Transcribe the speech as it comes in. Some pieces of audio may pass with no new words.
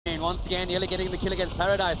going once again, nearly getting the kill against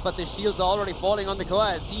Paradise, but the shield's already falling on the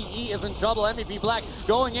core. CE is in trouble. MVP Black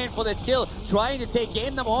going in for the kill, trying to take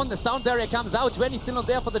game number 1. The sound barrier comes out. 20 still not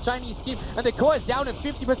there for the Chinese team, and the core is down at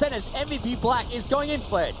 50% as MVP Black is going in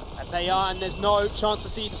for it. And they are, and there's no chance for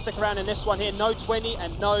CE to stick around in this one here. No 20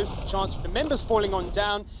 and no chance with the members falling on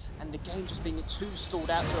down, and the game just being too stalled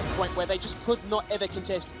out to a point where they just could not ever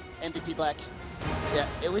contest MVP Black. Yeah,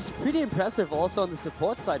 it was pretty impressive also on the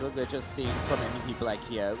support side what we're just seeing from MVP Black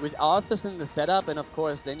here. With Arthas in the setup, and of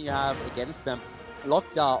course then you have against them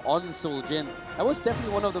Lockdown on Soul Jin. That was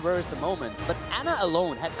definitely one of the worrisome moments. But Ana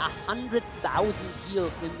alone had 100,000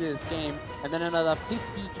 heals in this game, and then another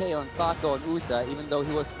 50k on Sako and Uther, even though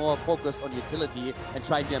he was more focused on utility and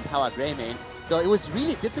trying to empower Greymane. So it was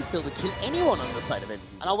really difficult to kill anyone on the side of MVP.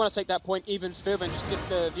 And I want to take that point even further and just give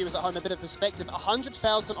the viewers at home a bit of perspective.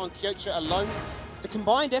 100,000 on Kyocha alone. The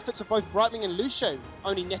combined efforts of both Brightwing and Lucio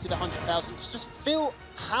only netted 100,000. Just feel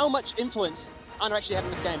how much influence Ana actually had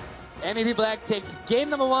in this game. MVP Black takes game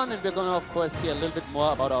number 1, and we're going to, of course, hear a little bit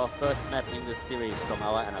more about our first map in this series from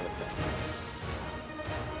our analyst desk.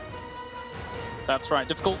 That's right,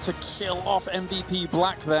 difficult to kill off MVP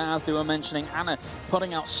Black there, as they were mentioning. Ana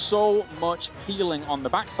putting out so much healing on the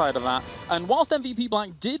backside of that. And whilst MVP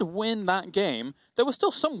Black did win that game, there were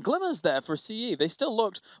still some glimmers there for CE. They still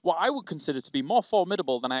looked what I would consider to be more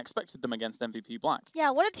formidable than I expected them against MVP Black. Yeah,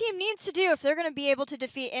 what a team needs to do if they're going to be able to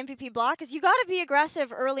defeat MVP Black is you got to be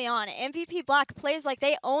aggressive early on. MVP Black plays like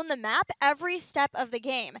they own the map every step of the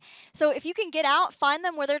game. So if you can get out, find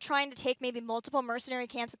them where they're trying to take maybe multiple mercenary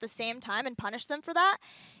camps at the same time and punish them for that,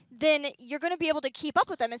 then you're going to be able to keep up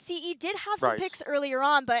with them. And CE did have some picks earlier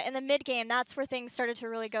on, but in the mid-game, that's where things started to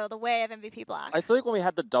really go the way of MVP Black. I feel like when we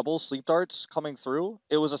had the double sleep darts coming through,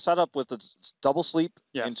 it was a setup with the double sleep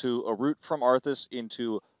into a root from Arthas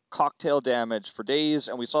into cocktail damage for days,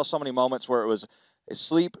 and we saw so many moments where it was a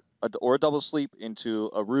sleep or a double sleep into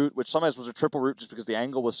a root, which sometimes was a triple root just because the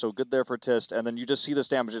angle was so good there for Tist, and then you just see this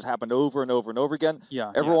damage just happen over and over and over again.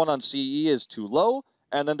 Everyone on CE is too low,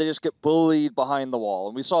 and then they just get bullied behind the wall.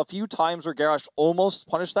 And we saw a few times where Garrosh almost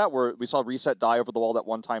punished that, where we saw Reset die over the wall that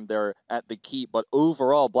one time there at the keep. But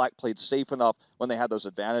overall, Black played safe enough when they had those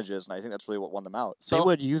advantages, and I think that's really what won them out. So they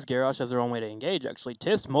would use Garrosh as their own way to engage, actually.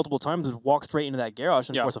 Tist multiple times would walk straight into that Garrosh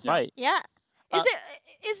and force a fight. Yeah. Is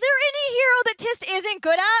there any hero that Tist isn't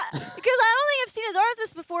good at? Because I don't think I've seen his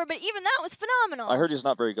Arthas before, but even that was phenomenal. I heard he's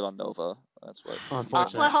not very good on Nova. That's what.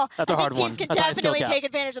 Unfortunately. Well, that's a hard teams can definitely take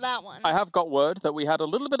advantage of that one. I have got word that we had a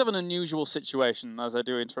little bit of an unusual situation, as I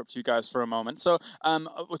do interrupt you guys for a moment. So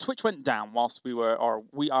Twitch went down whilst we were, or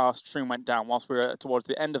our stream went down whilst we were towards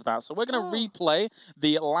the end of that. So we're going to replay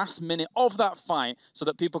the last minute of that fight so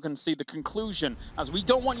that people can see the conclusion, as we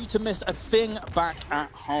don't want you to miss a thing back at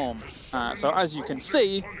home. So as you can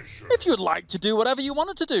see, if you would like to do whatever you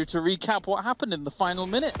wanted to do to recap what happened in the final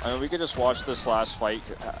minute. I mean, we could just watch this last fight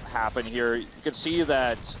happen here. You can see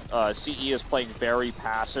that CE is playing very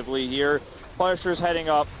passively here. Punisher's heading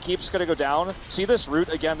up, Keep's gonna go down. See this root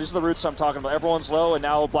again, these are the roots I'm talking about. Everyone's low, and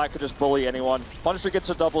now Black could just bully anyone. Punisher gets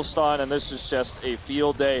a double stun, and this is just a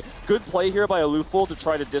field day. Good play here by Aluful to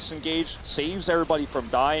try to disengage, saves everybody from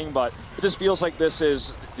dying, but it just feels like this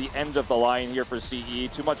is the end of the line here for CE.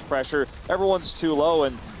 Too much pressure, everyone's too low,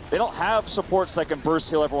 and they don't have supports that can burst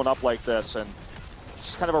heal everyone up like this, and it's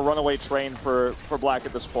just kind of a runaway train for Black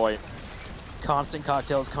at this point. Constant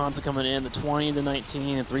cocktails, constant coming in, the 20 to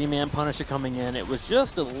 19, and 3-man Punisher coming in. It was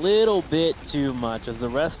just a little bit too much, as the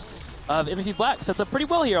rest of MVP Black sets up pretty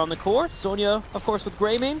well here on the core. Sonya, of course, with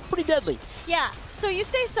Greymane, pretty deadly. Yeah, so you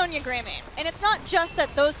say Sonya Greymane, and it's not just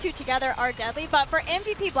that those two together are deadly, but for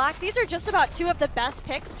MVP Black, these are just about two of the best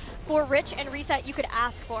picks for Rich and Reset you could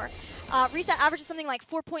ask for. Reset averages something like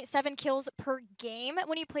 4.7 kills per game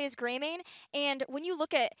when he plays Greymane, and when you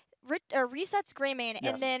look at Reset's Greymane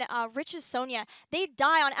and then Rich's Sonya, they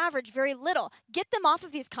die on average very little. Get them off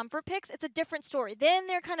of these comfort picks, it's a different story. Then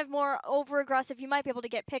they're kind of more over-aggressive. You might be able to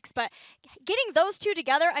get picks, but getting those two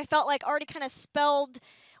together, I felt like already kind of spelled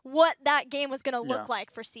what that game was going to look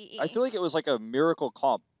like for CE. I feel like it was like a miracle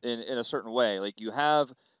comp in a certain way. Like, you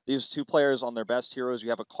have these two players on their best heroes.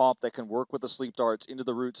 You have a comp that can work with the sleep darts into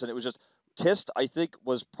the roots, and it was just Tist, I think,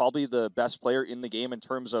 was probably the best player in the game in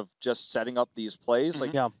terms of just setting up these plays.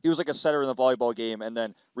 Like, he was like a setter in the volleyball game, and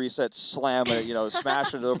then Reset slamming it, you know,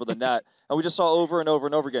 smashing it over the net. And we just saw over and over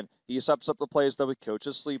and over again. He sets up the plays that with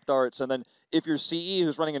coaches sleep darts. And then if you're CE,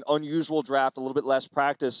 who's running an unusual draft, a little bit less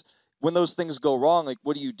practice, when those things go wrong, like,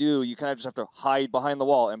 what do? You kind of just have to hide behind the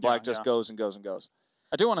wall, and Black just goes and goes and goes.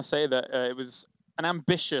 I do want to say that it was an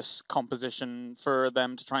ambitious composition for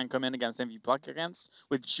them to try and come in against MVP Black against,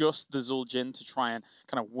 with just the Zul'jin to try and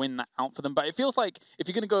kind of win that out for them. But it feels like if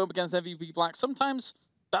you're going to go up against MVP Black, sometimes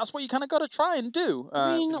that's what you kind of got to try and do.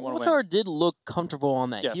 I mean, Lotar did look comfortable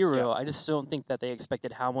on that hero. Yes. I just don't think that they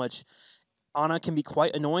expected how much Ana can be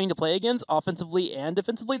quite annoying to play against, offensively and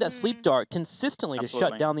defensively. That Sleep Dart consistently just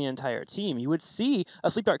shut down the entire team. You would see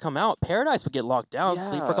a Sleep Dart come out, Paradise would get locked down,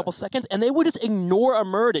 sleep for a couple seconds, and they would just ignore a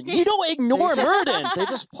Murden. You don't ignore a Murden! They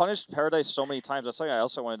just punished Paradise so many times. That's something I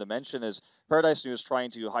also wanted to mention is Paradise was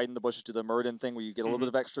trying to hide in the bushes, do the Murden thing where you get a little bit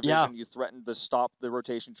of extra vision, you threaten to stop the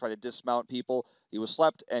rotation, try to dismount people. He was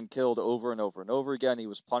slept and killed over and over and over again. He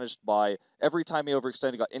was punished by every time he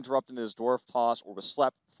overextended, got interrupted in his dwarf toss or was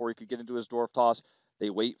slept before he could get into his dwarf toss. They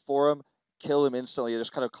wait for him, kill him instantly,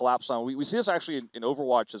 just kind of collapse on him. We see this actually in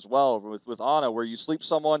Overwatch as well with Ana, where you sleep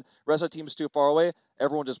someone, rest of the team is too far away,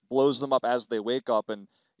 everyone just blows them up as they wake up. And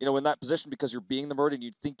you know, in that position, because you're being the Murden,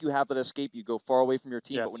 you think you have that escape, you go far away from your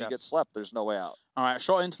team, but when you get slept, there's no way out. All right,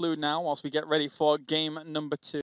 short interlude now whilst we get ready for game number 2.